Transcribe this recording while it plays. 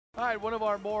right, one of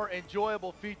our more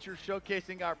enjoyable features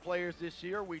showcasing our players this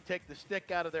year. We take the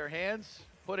stick out of their hands,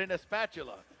 put in a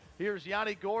spatula. Here's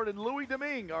Yanni Gourde and Louis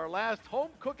Domingue, our last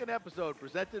home cooking episode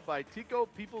presented by TECO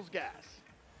People's Gas.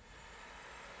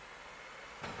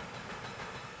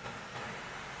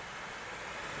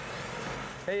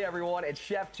 Hey everyone, it's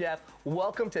Chef Jeff.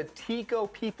 Welcome to TECO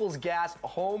People's Gas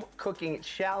Home Cooking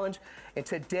Challenge. And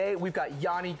today we've got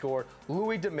Yanni Gourde,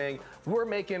 Louis Domingue. We're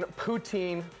making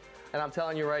poutine, and I'm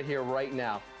telling you right here, right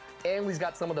now, Annalie's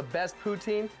got some of the best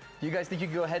poutine. You guys think you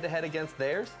can go head to head against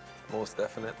theirs? Most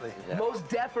definitely. Yeah. Most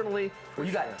definitely.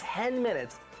 You got 10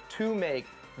 minutes to make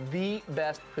the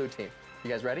best poutine. You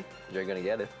guys ready? You're gonna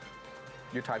get it.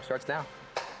 Your time starts now.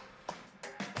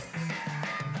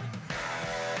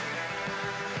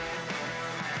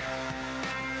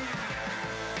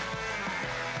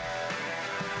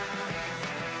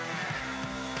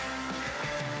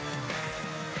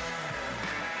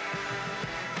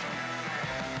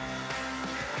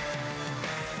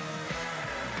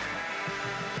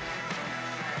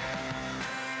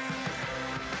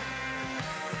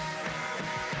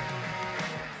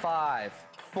 Five,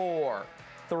 four,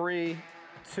 three,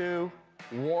 two,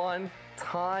 one.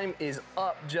 Time is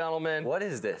up, gentlemen. What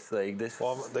is this? Like this?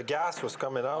 Well, the gas was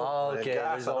coming out. Oh, okay,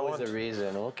 gas, there's always a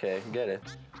reason. Okay, get it.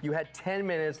 You had 10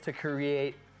 minutes to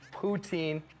create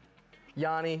poutine.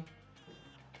 Yanni,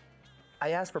 I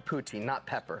asked for poutine, not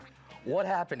pepper. What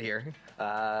happened here?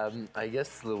 I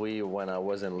guess Louis, when I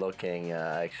wasn't looking,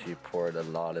 actually poured a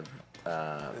lot of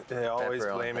They always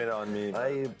pepper blame it on me.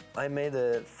 I made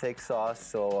a thick sauce,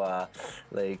 so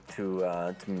like to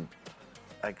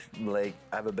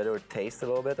have a better taste a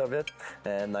little bit of it,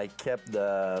 and I kept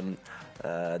the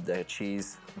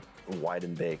cheese white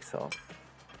and big, so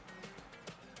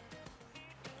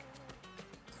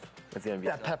it's gonna be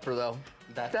That pepper though.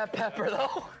 That pepper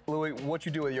though. Louis, what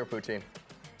you do with your poutine?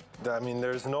 I mean,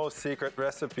 there's no secret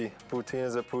recipe. Poutine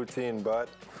is a poutine, but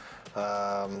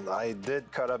I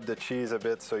did cut up the cheese a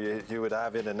bit so you would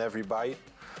have it in every bite,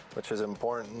 which is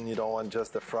important. You don't want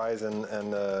just the fries and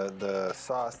the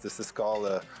sauce. This is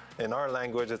called, in our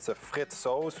language, it's a frit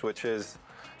sauce, which is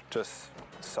just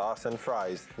sauce and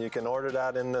fries. You can order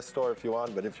that in the store if you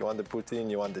want, but if you want the poutine,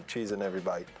 you want the cheese in every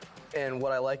bite. And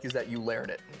what I like is that you layered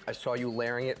it. I saw you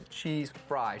layering it. Cheese,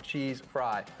 fry, cheese,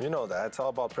 fry. You know that. It's all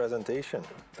about presentation.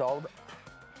 It's all about,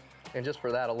 and just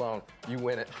for that alone, you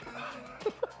win it.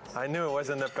 I knew it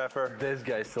wasn't the pepper. This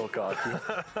guy's so cocky.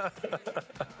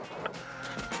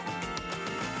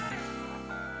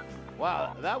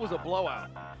 Wow, that was a blowout.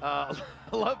 I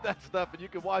love that stuff, and you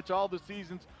can watch all the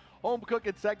season's home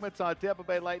cooking segments on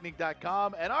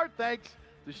TampaBayLightning.com. And our thanks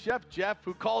to Chef Jeff,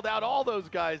 who called out all those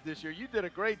guys this year. You did a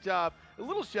great job. A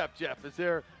little Chef Jeff is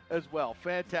there as well.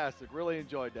 Fantastic. Really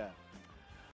enjoyed that.